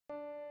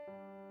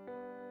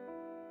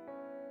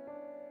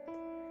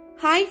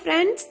Hi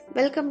friends,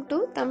 welcome to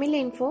Tamil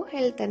Info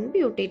Health and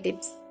Beauty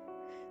Tips.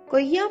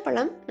 கொய்யா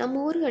பழம் நம்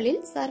ஊர்களில்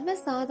சர்வ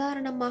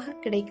சாதாரணமாக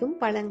கிடைக்கும்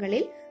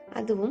பழங்களில்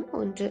அதுவும்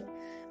ஒன்று.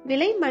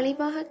 விலை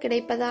மலிவாக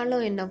கிடைப்பதாலோ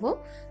என்னவோ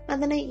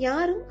அதனை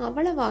யாரும்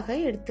அவ்வளவாக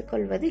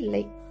எடுத்துக்கொள்வது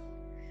இல்லை.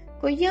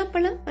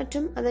 கொய்யாப்பழம்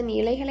மற்றும் அதன்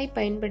இலைகளை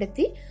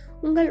பயன்படுத்தி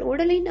உங்கள்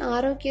உடலின்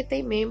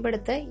ஆரோக்கியத்தை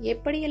மேம்படுத்த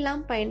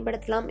எப்படியெல்லாம்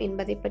பயன்படுத்தலாம்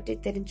என்பதை பற்றி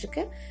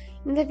தெரிஞ்சுக்க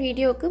இந்த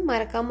வீடியோக்கு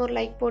மறக்காம ஒரு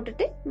லைக்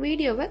போட்டுட்டு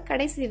வீடியோவை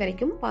கடைசி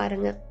வரைக்கும்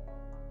பாருங்க.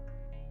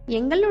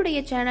 எங்களுடைய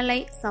சேனலை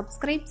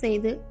சப்ஸ்கிரைப்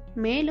செய்து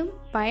மேலும்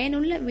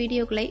பயனுள்ள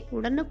வீடியோக்களை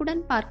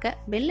உடனுக்குடன் பார்க்க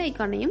பெல்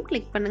ஐகானையும்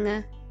கிளிக் பண்ணுங்க.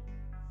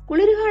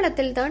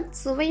 குளிர்காலத்தில் தான்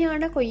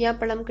சுவையான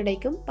கொய்யாப்பழம்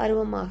கிடைக்கும்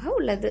பருவமாக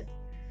உள்ளது.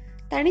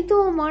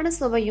 தனித்துவமான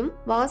சுவையும்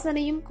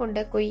வாசனையும்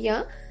கொண்ட கொய்யா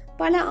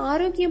பல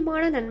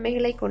ஆரோக்கியமான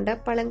நன்மைகளை கொண்ட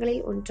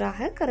பழங்களில்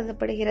ஒன்றாக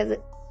கருதப்படுகிறது.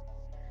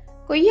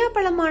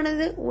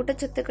 கொய்யாப்பழமானது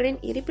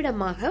ஊட்டச்சத்துக்களின்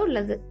இருப்பிடமாக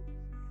உள்ளது.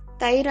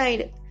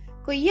 தைராய்டு.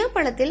 கொய்யா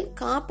பழத்தில்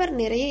காப்பர்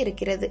நிறைய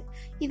இருக்கிறது.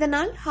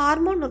 இதனால்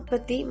ஹார்மோன்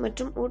உற்பத்தி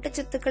மற்றும்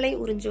ஊட்டச்சத்துக்களை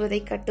உறிஞ்சுவதை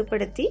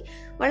கட்டுப்படுத்தி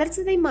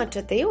வளர்சிதை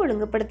மாற்றத்தை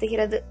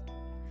ஒழுங்குபடுத்துகிறது.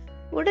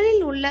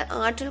 உடலில் உள்ள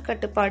ஆற்றல்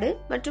கட்டுப்பாடு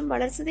மற்றும்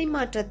வளர்சிதை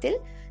மாற்றத்தில்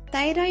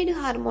தைராய்டு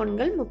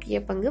ஹார்மோன்கள்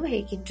முக்கிய பங்கு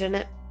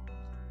வகிக்கின்றன.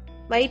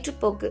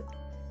 வயிற்றுப்போக்கு.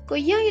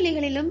 கொய்யா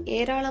இலைகளிலும்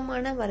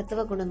ஏராளமான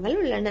மருத்துவ குணங்கள்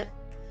உள்ளன.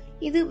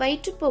 இது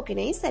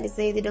வயிற்றுப்போக்கினை சரி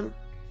செய்திடும்.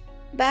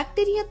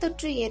 பாக்டீரியா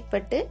தொற்று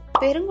ஏற்பட்டு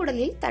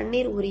பெருங்குடலில்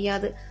தண்ணீர்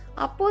உரியாது.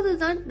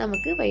 அப்போதுதான்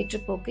நமக்கு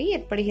வயிற்றுப்போக்கு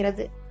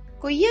ஏற்படுகிறது.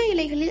 கொய்யா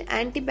இலைகளில்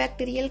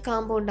ஆன்டிபாக்டீரியல்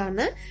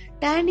காம்பவுண்டான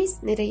டானிஸ்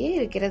நிறைய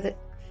இருக்கிறது.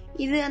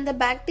 இது அந்த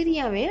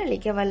பாக்டீரியாவை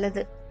அழிக்க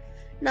வல்லது.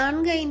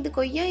 4-5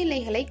 கொய்யா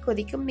இலைகளை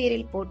கொதிக்கும்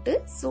நீரில் போட்டு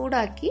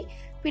சூடாக்கி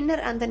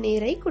பின்னர் அந்த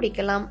நீரை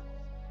குடிக்கலாம்.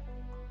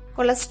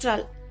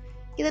 கொலஸ்ட்ரால்.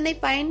 இதனை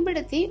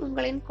பயன்படுத்தி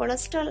உங்களின்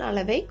கொலஸ்ட்ரால்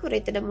அளவை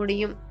குறைத்திட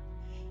முடியும்.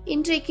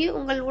 இன்றைக்கு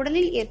உங்கள்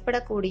உடலில்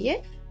ஏற்படக்கூடிய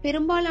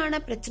பெரும்பாலான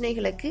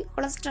பிரச்சனைகளுக்கு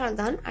கொலஸ்ட்ரால்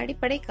தான்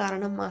அடிப்படை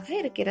காரணமாக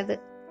இருக்கிறது.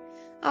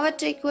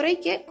 அவற்றை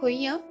குறைக்க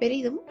கொய்யா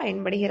பெரிதும்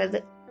பயன்படுகிறது.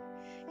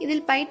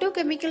 இதில்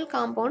பைட்டோகெமிக்கல்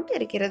காம்பவுண்ட்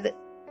இருக்கிறது.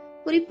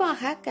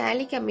 குறிப்பாக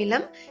காலிக்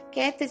அமிலம்,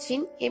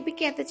 கேத்தச்சின்,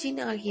 எபிகேத்தச்சின்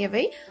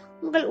ஆகியவை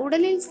உங்கள்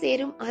உடலில்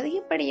சேரும்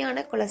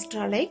அதிகப்படியான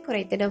கொலஸ்ட்ராலை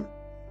குறைத்திடும்.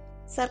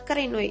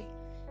 சர்க்கரை நோய்.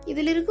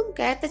 இதில் இருக்கும்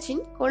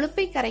கேத்தச்சின்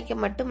கொழுப்பை கரைக்க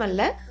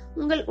மட்டுமல்ல,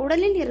 உங்கள்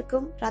உடலில்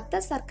இருக்கும்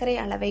இரத்த சர்க்கரை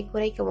அளவை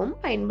குறைக்கவும்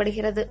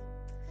பயன்படுகிறது.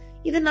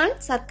 இதனால்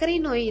சர்க்கரை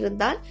நோய்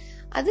இருந்தால்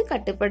அது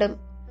கட்டுப்படும்.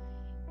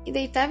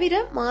 இதை தவிர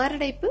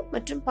மாரடைப்பு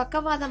மற்றும்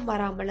பக்கவாதம்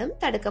வராமலும்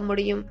தடுக்க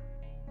முடியும்.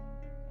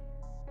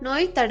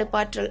 நோய்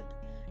தடுப்பாற்றல்.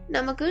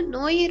 நமக்கு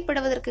நோய்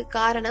ஏற்படுவதற்கு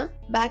காரணம்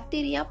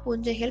பாக்டீரியா,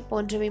 பூஞ்சைகள்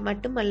போன்றவை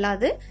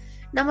மட்டுமல்லாது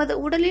நமது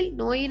உடலில்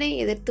நோயினை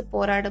எதிர்த்து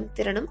போராடும்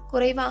திறனும்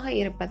குறைவாக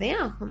இருப்பதே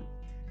ஆகும்.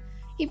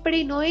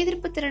 இப்படி நோய்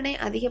எதிர்ப்பு திறனை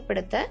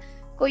அதிகப்படுத்த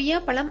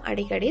கொய்யாப்பழம்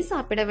அடிக்கடி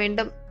சாப்பிட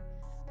வேண்டும்.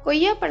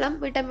 கொய்யாப்பழம்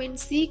விட்டமின்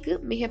சிக்கு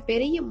மிக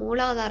பெரிய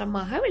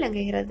மூலாதாரமாக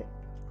விளங்குகிறது.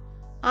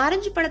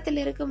 ஆரஞ்சு பழத்தில்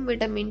இருக்கும்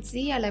விட்டமின்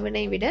சி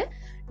அளவினை விட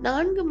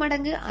 4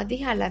 மடங்கு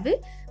அதிக அளவு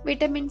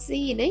விட்டமின்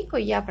சியினை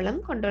கொய்யாப்பழம்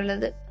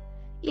கொண்டுள்ளது.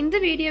 இந்த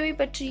வீடியோவை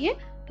பற்றிய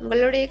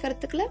உங்களுடைய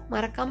கருத்துக்களை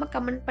மறக்காம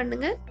கமெண்ட்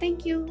பண்ணுங்க.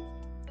 தேங்க்யூ.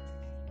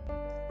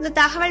 இந்த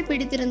தகவல்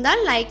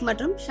பிடித்திருந்தால் லைக்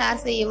மற்றும்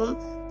ஷேர் செய்யவும்.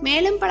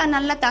 மேலும் பல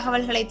நல்ல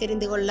தகவல்களை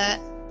தெரிந்து கொள்ள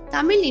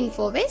தமிழ்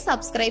இன்ஃபோவை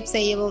சப்ஸ்கிரைப்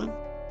செய்யவும்.